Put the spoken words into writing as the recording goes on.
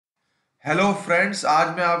Hello friends, आज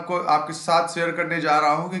मैं आपको आपके साथ शेयर करने जा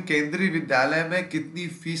रहा हूं कि केंद्रीय विद्यालय में कितनी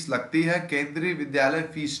फीस लगती है। केंद्रीय विद्यालय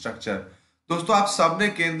फीस स्ट्रक्चर। दोस्तों, आप सबने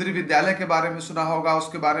केंद्रीय विद्यालय के बारे में सुना होगा,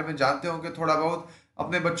 उसके बारे में जानते होंगे थोड़ा बहुत।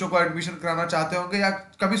 अपने बच्चों को एडमिशन कराना चाहते होंगे या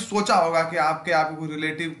कभी सोचा होगा कि आपके कोई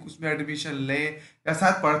रिलेटिव उसमें एडमिशन ले या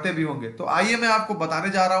शायद पढ़ते भी होंगे। तो आइए मैं आपको बताने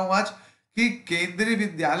जा रहा हूं आज कि केंद्रीय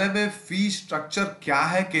विद्यालय में फीस स्ट्रक्चर क्या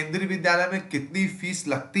है, केंद्रीय विद्यालय में कितनी फीस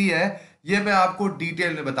लगती है, ये मैं आपको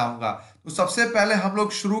डिटेल में बताऊंगा। तो सबसे पहले हम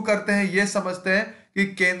लोग शुरू करते हैं, ये समझते हैं कि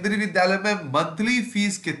केंद्रीय विद्यालय में मंथली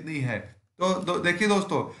फीस कितनी है। तो देखिए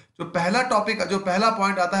दोस्तों, जो पहला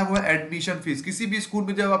पॉइंट आता है वो है एडमिशन फीस। किसी भी स्कूल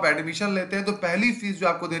में जब आप एडमिशन लेते हैं तो पहली फीस जो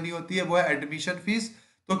आपको देनी होती है वो है एडमिशन फीस।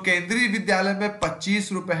 तो केंद्रीय विद्यालय में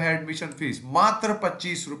 25 रुपए है एडमिशन फीस, मात्र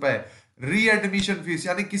 25 रुपए। री एडमिशन फीस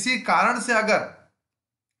यानी किसी भी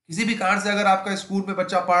कारण से अगर आपका स्कूल में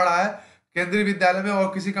बच्चा पढ़ रहा है केंद्रीय विद्यालय में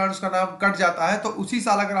और किसी कारण उसका नाम कट जाता है, तो उसी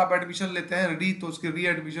साल अगर आप एडमिशन लेते हैं तो उसकी री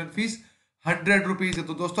एडमिशन फीस 100 रुपीज है।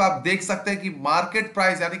 तो दोस्तों, आप देख सकते हैं कि मार्केट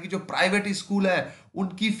प्राइस यानी कि जो प्राइवेट स्कूल है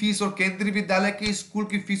उनकी फीस और केंद्रीय विद्यालय के स्कूल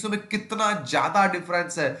की फीसों में कितना ज्यादा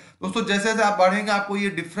डिफरेंस है। दोस्तों, जैसे जैसे आप बढ़ेंगे आपको ये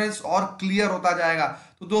डिफरेंस और क्लियर होता जाएगा।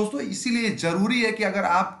 तो दोस्तों, इसीलिए जरूरी है कि अगर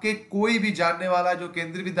आपके कोई भी जानने वाला जो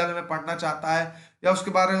केंद्रीय विद्यालय में पढ़ना चाहता है या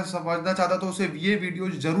उसके बारे में समझना चाहता है तो उसे ये वीडियो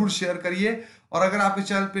जरूर शेयर करिए। और अगर आप इस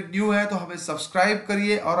चैनल पे न्यू है तो हमें सब्सक्राइब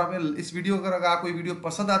करिए और हमें इस वीडियो अगर आपको वीडियो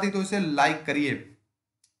पसंद आती है तो इसे लाइक करिए।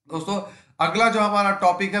 दोस्तों, अगला जो हमारा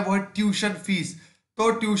टॉपिक है वो है ट्यूशन फीस। तो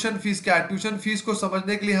ट्यूशन फीस क्या है? ट्यूशन फीस को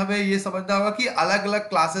समझने के लिए हमें ये समझना होगा कि अलग अलग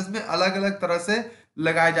क्लासेस में अलग अलग तरह से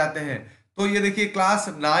लगाए जाते हैं। तो ये देखिए, क्लास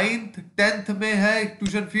 9th 10th में है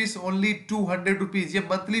ट्यूशन फीस ओनली 200 रुपीज। ये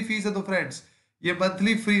मंथली फीस है। तो फ्रेंड्स, ये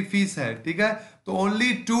मंथली फ्री फीस है, ठीक है। तो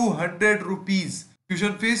only 200 rupees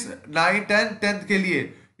tuition fees 9th and 10th के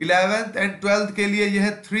लिए। 11th एंड 12th के लिए यह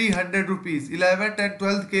है 300 रुपीज। 11th एंड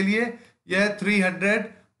 12th के लिए यह है 300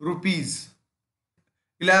 rupees.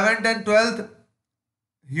 11th and 12th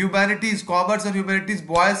humanities, commerce and humanities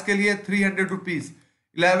boys के लिए 300 rupees.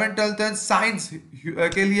 11th 12th and science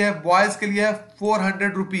के लिए बॉयज के लिए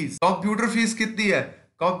 400 रुपीज। कंप्यूटर फीस कितनी है?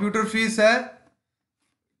 कंप्यूटर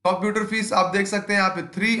फीस आप देख सकते हैं यहाँ पे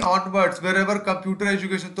 3 onwards where ever computer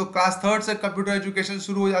education. तो क्लास 3rd से कंप्यूटर एजुकेशन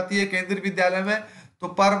शुरू हो जाती है केंद्रीय विद्यालय में। तो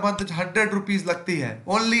पर मंथ 100 रुपीज लगती है,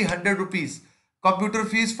 only 100 rupees. Computer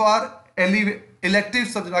fees for elective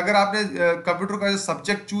subject, अगर आपने कंप्यूटर का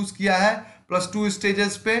सब्जेक्ट चूज किया है +2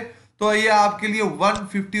 स्टेजेस पे, तो ये आपके लिए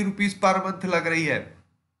 150 रुपीज पर मंथ लग रही है।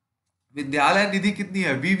 विद्यालय निधि कितनी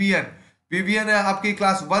है? वीवीएन है आपकी,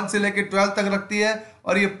 क्लास 1 से लेकर 12 तक लगती है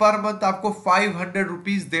और ये पर मंथ आपको 500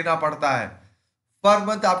 रुपीज देना पड़ता है। पर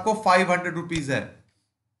मंथ आपको 500 रुपीज है,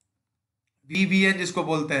 वीवीएन जिसको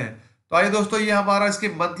बोलते हैं। तो आइए दोस्तों, ये हमारा इसके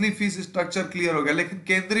मंथली फीस स्ट्रक्चर क्लियर हो गया। लेकिन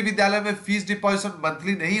केंद्रीय विद्यालय में फीस डिपॉजिशन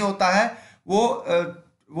मंथली नहीं होता है,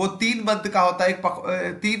 वो 3 मंथ का होता है।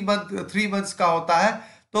 3 मंथ्स का होता है।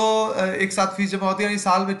 तो एक साथ फीस जमा होती है, यानी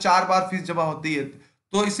साल में 4 बार फीस जमा होती है।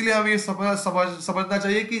 तो इसलिए हमें ये समझना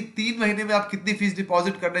चाहिए कि 3 महीने में आप कितनी फीस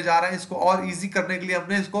डिपॉजिट करने जा रहे हैं। इसको और इजी करने के लिए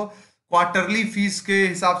हमने इसको क्वार्टरली फीस के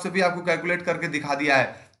हिसाब से भी आपको कैलकुलेट करके दिखा दिया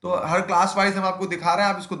है। तो हर क्लास वाइज हम आपको दिखा रहे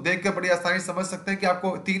हैं, आप इसको देख के बड़ी आसानी से समझ सकते हैं कि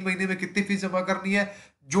आपको 3 महीने में कितनी फीस जमा करनी है।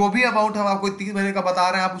 जो भी अमाउंट हम आपको 3 महीने का बता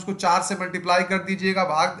रहे हैं, आप उसको 4 से मल्टीप्लाई कर दीजिएगा,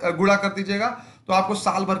 गुणा कर दीजिएगा, तो आपको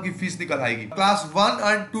साल भर की फीस निकल आएगी। क्लास 1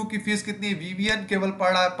 एंड 2 की फीस कितनी है? वीवीएन केवल पड़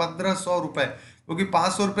रहा है 1500 रुपए, क्योंकि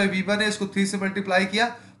 500 रुपए वीवन है, इसको 3 से मल्टीप्लाई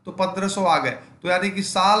किया तो 1500 आ गए। तो यानी कि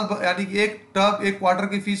एक टर्म, एक क्वार्टर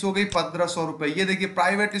की फीस हो गई 1500 रुपए। ये देखिए,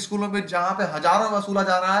 प्राइवेट स्कूलों में जहां पे हजारों में वसूला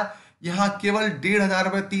जा रहा है, यहाँ केवल 1500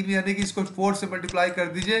 रुपए 3, यानी कि इसको 4 से मल्टीप्लाई कर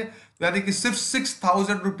दीजिए, तो यानी कि सिर्फ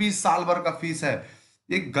 6000 रुपीज साल भर का फीस है।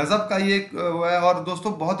 एक गजब का ये है। और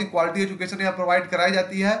दोस्तों, बहुत ही क्वालिटी एजुकेशन यहाँ प्रोवाइड कराई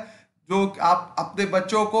जाती है, जो आप अपने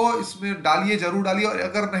बच्चों को इसमें डालिए, जरूर डालिए। और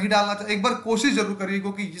अगर नहीं डालना चाहिए, एक बार कोशिश जरूर करिए,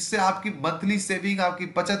 क्योंकि इससे आपकी मंथली सेविंग, आपकी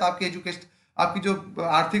बचत, आपकी एजुकेशन, आपकी जो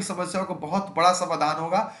आर्थिक समस्याओं का बहुत बड़ा समाधान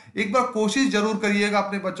होगा। एक बार कोशिश जरूर करिएगा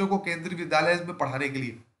अपने बच्चों को केंद्रीय विद्यालय में पढ़ाने के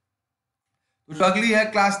लिए। तो जो अगली है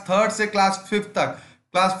क्लास 3rd से क्लास 5th तक,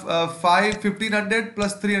 क्लास 1500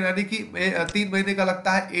 प्लस 300, यानी कि 3 महीने का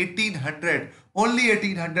लगता है 1800, ओनली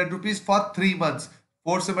 1800 रुपीज फॉर 3 मंथ्स।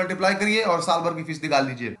 4 से मल्टीप्लाई करिए और साल भर की फीस निकाल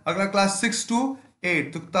लीजिए। अगला क्लास 6 to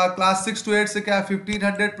 8, तो क्लास 6 to 8 से क्या है?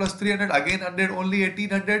 1500 प्लस 300 अगेन 100, ओनली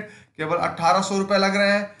 1800, केवल 1800 रुपए लग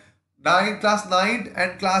रहे हैं। Class 9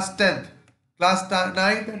 and class 10th, class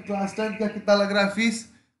 9 and class 10 का कितना लग रहा है फीस?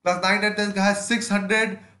 क्लास 9 एंड 10 का है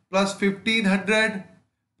 600 प्लस 1500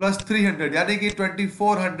 प्लस 300, यानी कि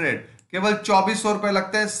 2400, केवल 2400 रुपए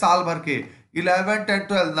लगते हैं साल भर के। 11th and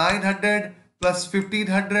 12th 900 plus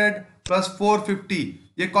 1500 plus 450,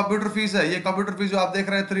 ये कंप्यूटर फीस है, ये कंप्यूटर फीस जो आप देख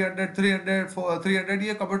रहे हैं 300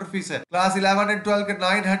 ये कंप्यूटर फीस है। क्लास 11 एंड 12 के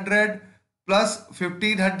 900 प्लस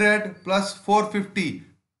 1500 प्लस 450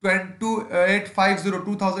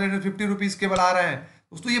 2850 रुपीज केवल आ रहे हैं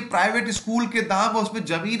दोस्तों। ये प्राइवेट स्कूल के दाम है, उसमें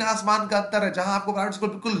जमीन आसमान का अंतर है। जहां आपको प्राइवेट स्कूल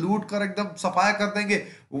बिल्कुल लूट कर एकदम सफाया कर देंगे,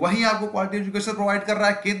 वहीं आपको क्वालिटी एजुकेशन प्रोवाइड कर रहा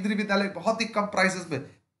है केंद्रीय विद्यालय बहुत ही कम प्राइसेस में।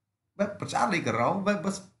 मैं प्रचार नहीं कर रहा हूं, मैं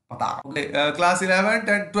बस बता रहा हूं। क्लास 11 एंड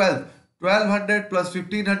 12 1200 प्लस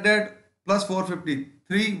 1500 प्लस 450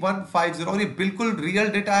 3150, और ये बिल्कुल रियल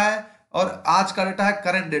डेटा है और आज का डेटा है,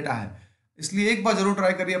 करंट डेटा है। इसलिए एक बार जरूर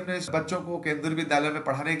ट्राई करिए अपने बच्चों को केंद्रीय विद्यालय में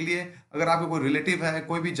पढ़ाने के लिए। अगर आपके कोई रिलेटिव है,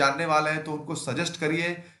 कोई भी जानने वाले हैं, तो उनको सजेस्ट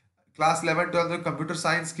करिए। क्लास 11 12 में कंप्यूटर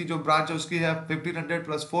साइंस की जो ब्रांच है उसकी है 1500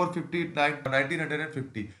 प्लस 450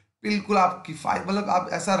 1950। बिल्कुल आप किफायत, मतलब आप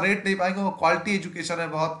ऐसा रेट नहीं पाएंगे, वो क्वालिटी एजुकेशन है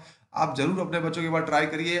बहुत। आप जरूर अपने बच्चों के बाद ट्राई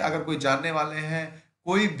करिए। अगर कोई जानने वाले हैं,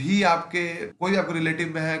 कोई भी आपके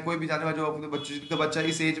रिलेटिव में है, कोई भी जानने वाला जो अपने बच्चे, जिनका बच्चा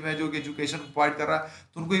इस एज में है जो कि एजुकेशन प्रोवाइड कर रहा है,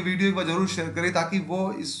 तो उनको ये वीडियो एक बार जरूर शेयर करिए, ताकि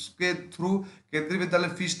वो इसके थ्रू केंद्रीय विद्यालय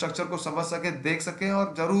फीस स्ट्रक्चर को समझ सके, देख सके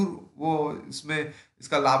और जरूर वो इसमें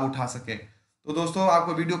इसका लाभ उठा सके। तो दोस्तों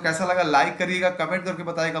आपको वीडियो कैसा लगा लाइक करिएगा, कमेंट करके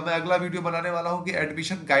बताइएगा। मैं अगला वीडियो बनाने वाला हूं कि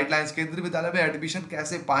एडमिशन गाइडलाइंस, केंद्रीय विद्यालय में एडमिशन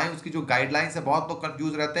कैसे पाएं, उसकी जो गाइडलाइंस है, बहुत लोग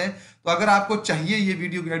कंफ्यूज रहते हैं। तो अगर आपको चाहिए ये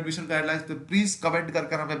वीडियो की एडमिशन गाइडलाइंस, तो प्लीज कमेंट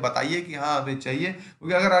कर हमें बताइए कि हाँ हमें चाहिए,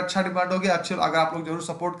 क्योंकि अगर अच्छा डिमांड होगी, अच्छे अगर आप लोग जरूर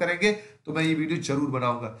सपोर्ट करेंगे तो मैं ये वीडियो जरूर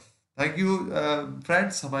बनाऊंगा। थैंक यू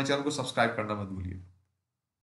फ्रेंड्स, हमारे चैनल को सब्सक्राइब करना मत भूलिए।